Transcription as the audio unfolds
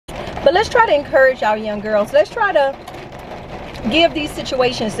But let's try to encourage our young girls. Let's try to give these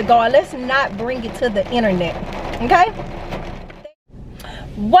situations to God. Let's not bring it to the internet. Okay?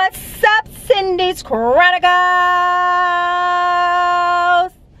 What's up, Cindy's Chronicles?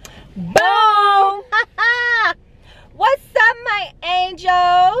 Boom! What's up, my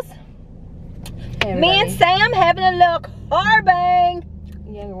angels? Hey, me and Sam having a little car bang.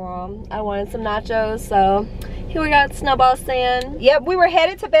 Yeah, girl. I wanted some nachos, so here we got Snowball Stand. Yep, we were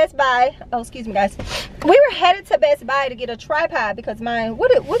headed to Best Buy. Oh, excuse me, guys. We were headed to Best Buy to get a tripod because mine.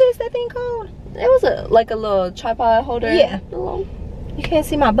 What is that thing called? It was like a little tripod holder. Yeah. You can't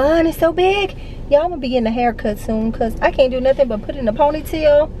see my bun. It's so big. Y'all, I'm gonna be getting a haircut soon because I can't do nothing but put in a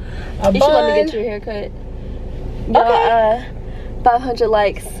ponytail, a bun. You should let me get your haircut. Okay. 500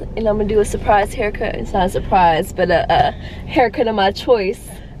 likes and I'm gonna do a surprise haircut. It's not a surprise, but a haircut of my choice.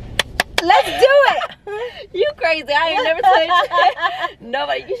 Let's do it. You crazy. I ain't never touched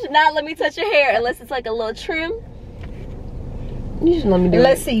nobody. You should not let me touch your hair unless it's like a little trim. You should let me do it.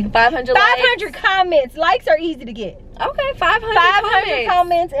 Let's see. 500 likes. comments. Likes are easy to get. Okay, 500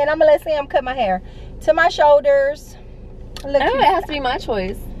 comments, and I'm gonna let Sam cut my hair to my shoulders. Look, it has to be my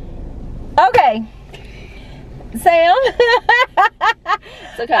choice. Okay, Sam.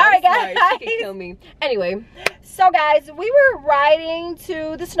 It's okay. All right, guys. She can kill me. Anyway, so guys, we were riding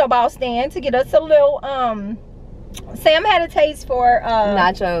to the Snowball Stand to get us a little. Sam had a taste for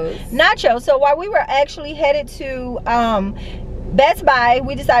nachos. So while we were actually headed to Best Buy,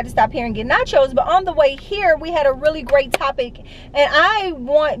 we decided to stop here and get nachos. But on the way here, we had a really great topic, and I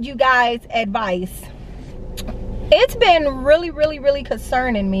want you guys' advice. It's been really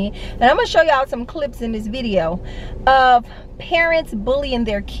concerning me, and I'm gonna show y'all some clips in this video of parents bullying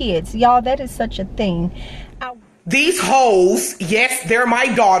their kids. Y'all, that is such a thing. These hoes, yes, they're my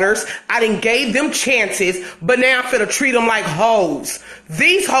daughters. I done gave them chances, but now I'm finna treat them like hoes.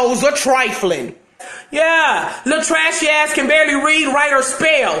 These hoes are trifling. Yeah, little trashy ass can barely read, write, or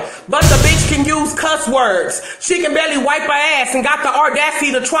spell, but the bitch can use cuss words. She can barely wipe her ass and got the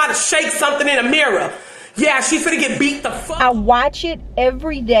audacity to try to shake something in a mirror. Yeah, she finna get beat the fuck. I watch it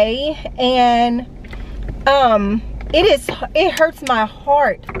every day, and it hurts my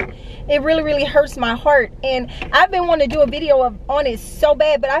heart. It really hurts my heart, and I've been wanting to do a video on it so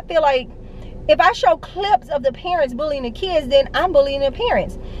bad, but I feel like if I show clips of the parents bullying the kids, then I'm bullying the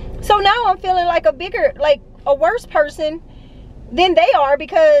parents. So now I'm feeling like a worse person than they are,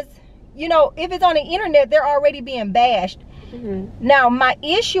 because, you know, if it's on the internet, they're already being bashed. Now, my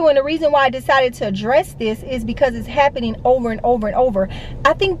issue and the reason why I decided to address this is because it's happening over and over and over.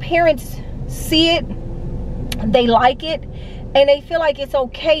 I think parents see it, they like it, and they feel like it's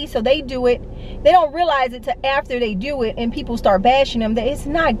okay, so they do it. They don't realize it till after they do it and people start bashing them that it's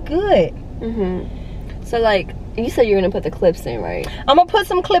not good. So, like, you said you're gonna put the clips in, right? I'm gonna put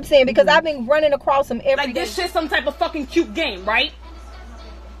some clips in because I've been running across them every day. Like, this shit's some type of fucking cute game, right?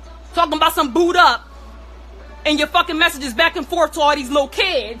 Talking about some boot up and your fucking messages back and forth to all these little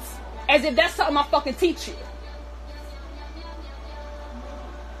kids as if that's something I fucking teach you.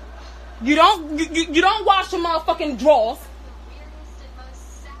 You don't wash your motherfucking drawers.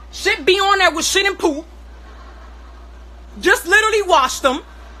 Shit be on there with shit and poop. Just literally wash them.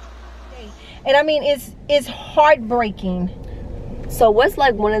 And I mean, it's heartbreaking. So what's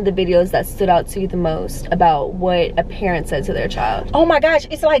like one of the videos that stood out to you the most about what a parent said to their child? Oh my gosh,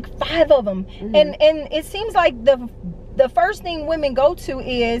 it's like 5 of them. And it seems like the first thing women go to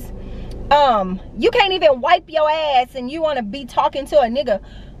is you can't even wipe your ass and you want to be talking to a nigga.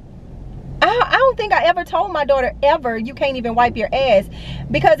 I don't think I ever told my daughter ever you can't even wipe your ass,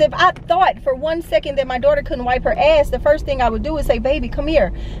 because if I thought for 1 second that my daughter couldn't wipe her ass, the first thing I would do is say, baby, come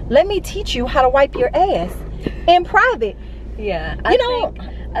here, let me teach you how to wipe your ass in private. Yeah,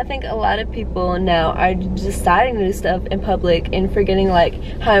 I think a lot of people now are deciding to do stuff in public and forgetting like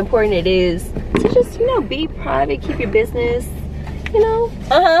how important it is to just, you know, be private, keep your business, you know,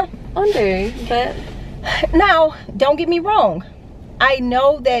 under. But now, don't get me wrong, I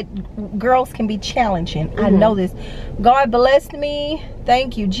know that girls can be challenging. I know this. God blessed me.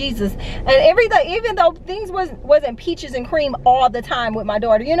 Thank you, Jesus. And everything, even though things wasn't peaches and cream all the time with my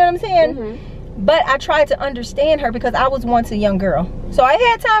daughter, you know what I'm saying? But I tried to understand her because I was once a young girl. So I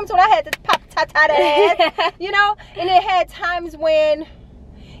had times when I had to pop that ass, you know? And it had times when,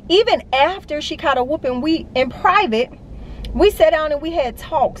 even after she caught a whooping, we, in private, we sat down and we had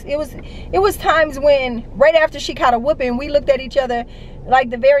talks. It was times when right after she caught a whooping, we looked at each other like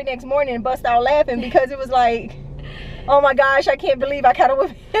the very next morning and bust out laughing because it was like, Oh my gosh, I can't believe I kind of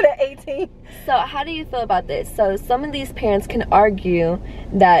was at 18. So how do you feel about this? So some of these parents can argue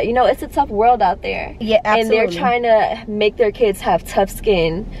that, you know, it's a tough world out there. Yeah, absolutely. And they're trying to make their kids have tough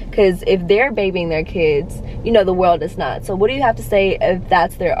skin, because if they're babying their kids, you know, the world is not. So what do you have to say if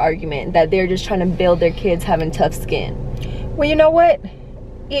that's their argument, that they're just trying to build their kids having tough skin? Well, you know what?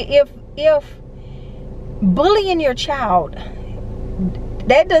 If bullying your child,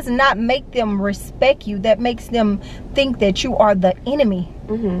 that does not make them respect you. That makes them think that you are the enemy.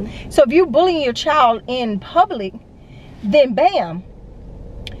 So if you're bullying your child in public, then bam,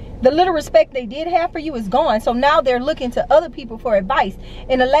 the little respect they did have for you is gone. So now they're looking to other people for advice.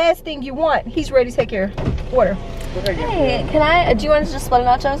 And the last thing you want, he's ready to take your order. Hey, can I, do you want to just split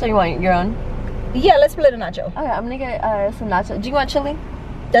nachos, or you want your own? Yeah, let's split a nacho. Okay, I'm gonna get some nachos. Do you want chili?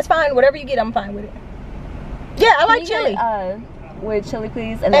 That's fine. Whatever you get, I'm fine with it. Yeah, I like chili. With chili,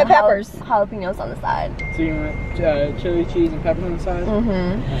 please, and peppers. Jalapenos on the side. So you want chili, cheese, and peppers on the side?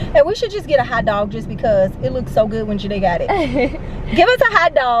 And we should just get a hot dog just because it looks so good when Janae got it. Give us a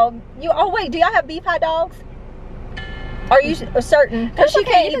hot dog. Oh wait, do y'all have beef hot dogs? Are you certain? Because she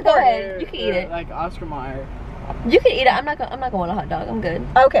can't eat pork. You can eat it. Like Oscar Mayer. You can eat it. I'm not gonna want a hot dog. I'm good.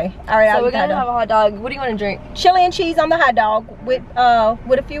 Okay. All right. So we're gonna have a hot dog. What do you want to drink? Chili and cheese on the hot dog with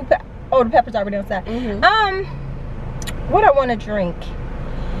a few. The peppers already on the side. What I want to drink?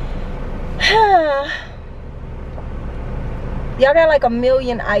 Y'all got like a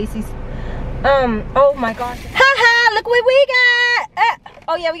million ices. Oh my gosh. Haha, look what we got.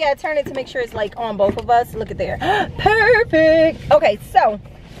 Oh yeah, we gotta turn it to make sure it's like on both of us. Look at there. Perfect. Okay, so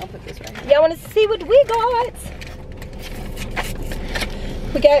I'll put this right here. y'all want to see what we got?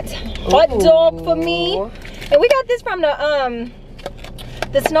 We got hot dog for me, and we got this from the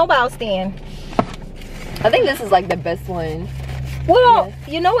snowball stand. I think this is like the best one. Well,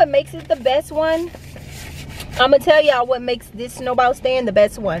 you know what makes it the best one? I'm gonna tell y'all what makes this snowball stand the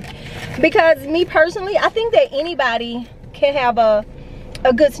best one. Because me personally, I think that anybody can have a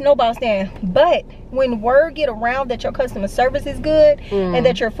good snowball stand. But when word get around that your customer service is good and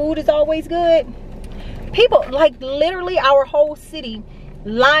that your food is always good, people, like literally our whole city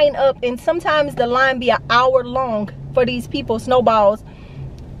line up, and sometimes the line be an hour long for these people snowballs,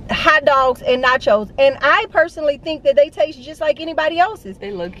 hot dogs, and nachos. And I personally think that they taste just like anybody else's.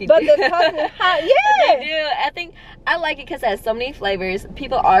 They low-key but do. the customer, yeah, they do. I think I like it because it has so many flavors.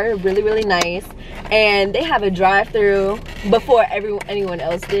 People are really, really nice, and they have a drive-through before anyone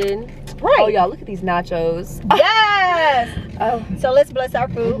else did. Right. Oh y'all, look at these nachos. Yes. Oh, so let's bless our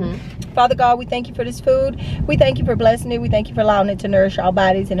food. Father God, we thank you for this food. We thank you for blessing it. We thank you for allowing it to nourish our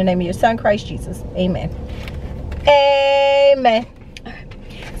bodies. In the name of your son, Christ Jesus. Amen. Amen.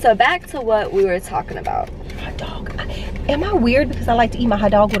 so back to what we were talking about. Hot dog. Am I weird because I like to eat my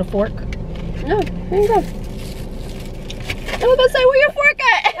hot dog with a fork? No, here you go. I was about to say, where your fork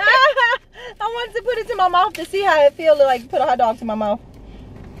at? I wanted to put it to my mouth to see how it feels to like put a hot dog to my mouth.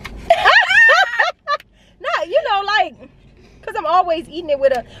 Nah, you know, like, because I'm always eating it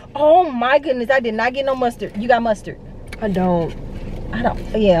with a, oh my goodness, I did not get no mustard. You got mustard? I don't.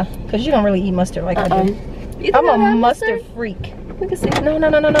 Yeah, because you don't really eat mustard like I do. I'm a mustard freak. We can see.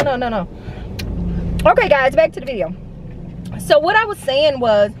 No. Okay, guys, back to the video. So what I was saying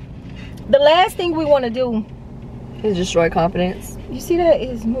was, the last thing we want to do is destroy confidence. You see that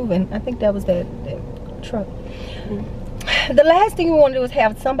is moving. I think that was that truck. The last thing we want to do is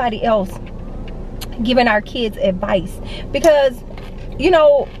have somebody else giving our kids advice, because you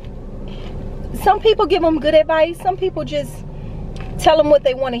know, some people give them good advice, some people just tell them what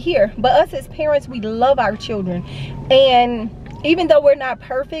they want to hear. But us as parents, we love our children, and even though we're not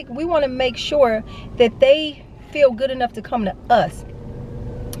perfect, we want to make sure that they feel good enough to come to us.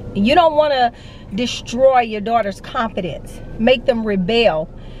 You don't want to destroy your daughter's confidence, make them rebel.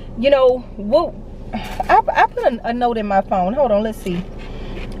 You know what? I put a note in my phone. Hold on, let's see.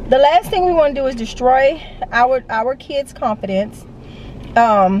 The last thing we want to do is destroy our kids' confidence.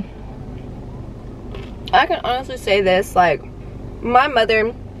 I can honestly say this, like, my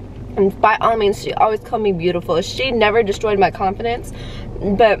mother, by all means, she always called me beautiful. She never destroyed my confidence,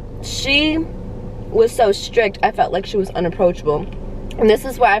 but she was so strict, I felt like she was unapproachable. And this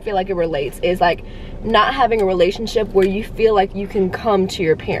is why I feel like it relates, is like not having a relationship where you feel like you can come to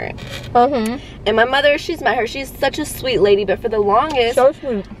your parent. And my mother, she's met her, she's such a sweet lady, but for the longest, so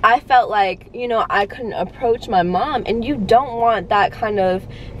sweet, I felt like, you know, I couldn't approach my mom, and you don't want that kind of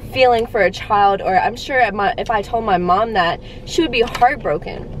feeling for a child. Or I'm sure if I told my mom that, she would be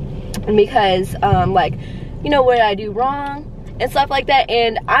heartbroken, because like, you know, what did I do wrong? and stuff like that.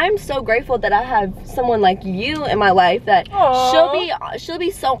 And I'm so grateful that I have someone like you in my life that she'll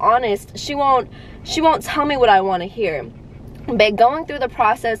be so honest. She won't tell me what I want to hear. But going through the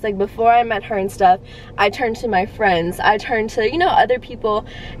process, like before I met her and stuff, I turned to my friends, I turned to, you know, other people,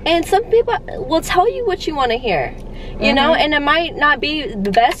 and some people will tell you what you want to hear, you know, and it might not be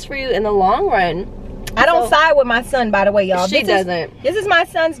the best for you in the long run. I don't side with my son, by the way, y'all. This is my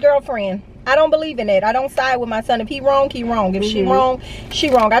son's girlfriend. I don't believe in it. I don't side with my son. If he wrong, he wrong. If she wrong,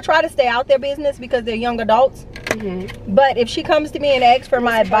 she wrong. I try to stay out their business because they're young adults. But if she comes to me and asks for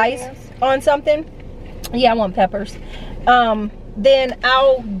my advice on something, yeah, I want peppers. Then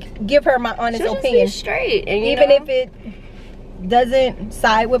I'll give her my honest opinion. Just be straight, and even if it doesn't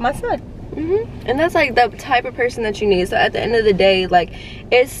side with my son. And that's like the type of person that you need. So at the end of the day, like,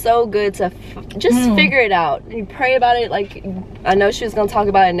 it's so good to just figure it out. You pray about it. Like, I know she was gonna talk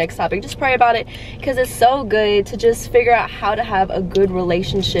about it next topic. Just pray about it, because it's so good to just figure out how to have a good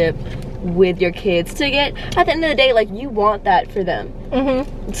relationship with your kids. To get, at the end of the day, like, you want that for them,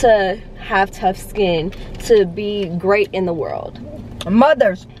 to have tough skin, to be great in the world.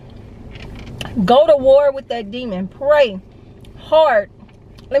 Mothers, go to war with that demon. Pray hard.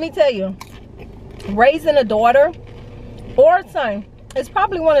 Let me tell you, raising a daughter or a son is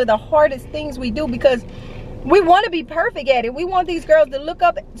probably one of the hardest things we do, because we want to be perfect at it. We want these girls to look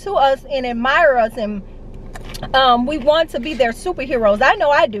up to us and admire us, and we want to be their superheroes. I know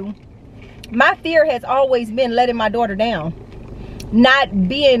I do. My fear has always been letting my daughter down, not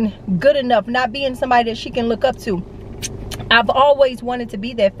being good enough, not being somebody that she can look up to. I've always wanted to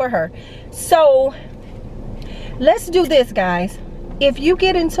be there for her. So let's do this, guys. If you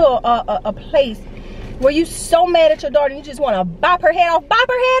get into a place where you're so mad at your daughter and you just want to bop her head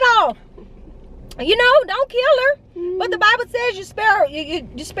off, you know, don't kill her. But the Bible says you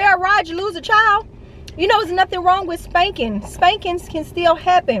spare a rod, you lose a child. You know, there's nothing wrong with spanking. Spankings can still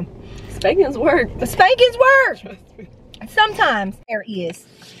happen. Spankings work. Spankings work. Sometimes prayer is.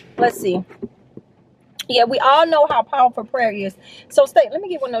 Let's see. Yeah, we all know how powerful prayer is. So stay. Let me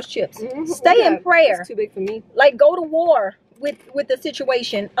get one of those chips. Stay in prayer. It's too big for me. Like, go to war with the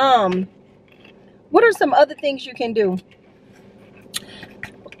situation. What are some other things you can do?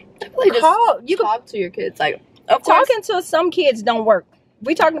 Like, just talk to your kids. Like, of course, talking to some kids don't work.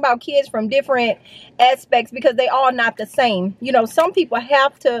 We're talking about kids from different aspects, because they all not the same. You know, some people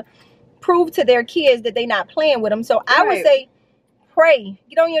have to prove to their kids that they're not playing with them. So I would say, pray.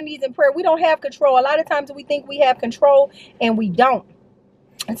 Get on your knees and pray. We don't have control. A lot of times we think we have control and we don't.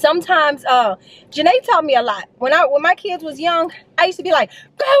 And sometimes Janae taught me a lot. When my kids was young, I used to be like,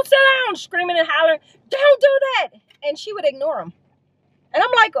 go sit down, screaming and hollering, don't do that. And she would ignore them. And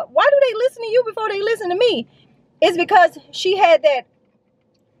I'm like, why do they listen to you before they listen to me? It's because she had that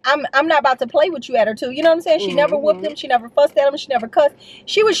I'm not about to play with you attitude. You know what I'm saying? She never whooped them. She never fussed at them. She never cussed.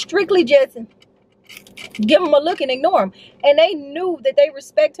 She was strictly just give them a look and ignore them. And they knew that they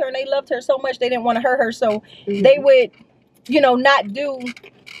respect her and they loved her so much they didn't want to hurt her. So they would, you know, not do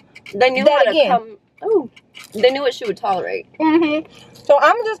they knew that how to again. come. Oh, they knew what she would tolerate. So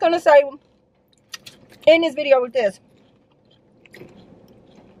I'm just going to say in this video with this,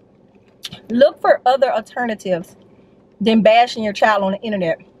 look for other alternatives than bashing your child on the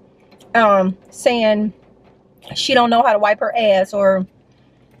internet. Saying she don't know how to wipe her ass, or,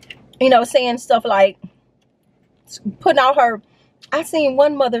 you know, saying stuff like, putting out her, I seen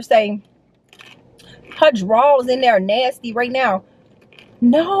one mother say, her drawers in there are nasty right now.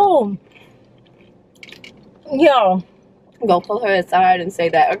 No. Yo. Go pull her aside and say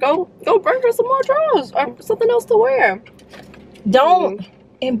that. Or go bring her some more drawers or something else to wear. Don't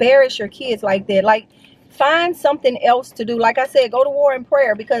embarrass your kids like that. Like, find something else to do. Like I said, go to war in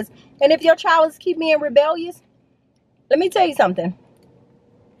prayer. And if your child is keep being rebellious, let me tell you something.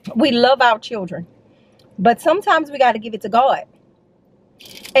 We love our children, but sometimes we got to give it to God.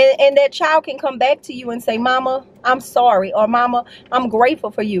 And that child can come back to you and say, Mama, I'm sorry. Or Mama, I'm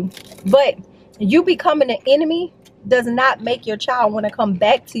grateful for you. But you becoming an enemy does not make your child want to come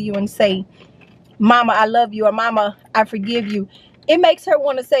back to you and say, Mama, I love you. Or Mama, I forgive you. It makes her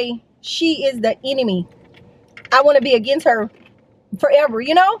want to say, she is the enemy. I want to be against her forever,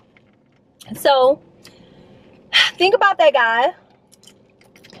 you know? So, think about that, guy.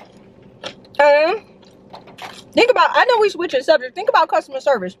 Think about, I know we switching subject. Think about customer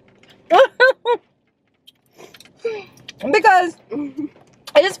service. Because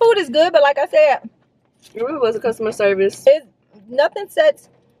this food is good, but like I said, it really was a customer service. Nothing sets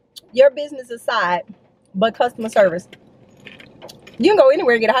your business aside but customer service. You can go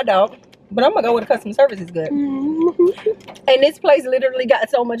anywhere and get a hot dog, but I'm going to go where the customer service is good. And this place literally got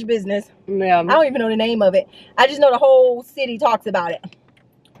so much business. Yeah. I don't even know the name of it. I just know the whole city talks about it.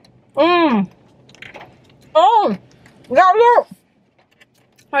 Oh, look.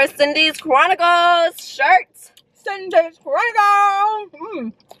 Her Cindy's Chronicles shirts. Cindy's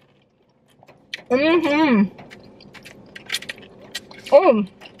Chronicles.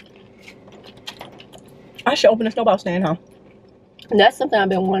 I should open a snowball stand, huh? That's something I've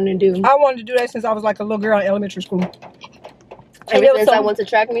been wanting to do. I wanted to do that since I was like a little girl in elementary school. Ever since I went to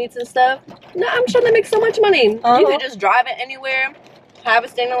track meets and stuff. No, I'm sure they make so much money. You could just drive it anywhere, have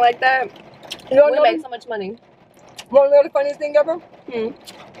it standing like that. You know, we make so much money. Want to know the funniest thing ever?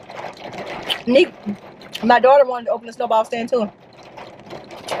 My daughter wanted to open a snowball stand too.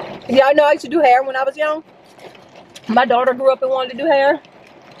 Yeah, I know I used to do hair when I was young. My daughter grew up and wanted to do hair.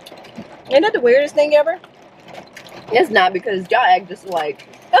 Ain't that the weirdest thing ever? It's not, because y'all act just like,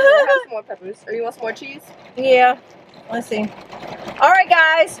 oh, have some more peppers. Or you want some more cheese? Yeah. Let's see. All right,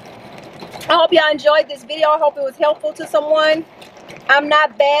 guys. I hope y'all enjoyed this video. I hope it was helpful to someone. I'm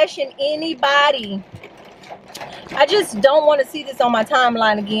not bashing anybody. I just don't want to see this on my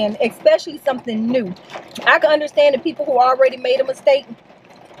timeline again, especially something new. I can understand the people who already made a mistake.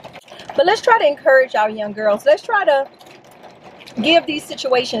 But let's try to encourage our young girls. Let's try to give these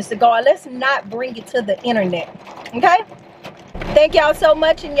situations to God. Let's not bring it to the internet. Okay? Thank y'all so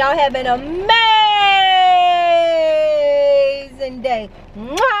much, and y'all have an amazing day.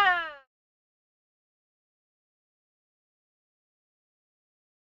 Mwah!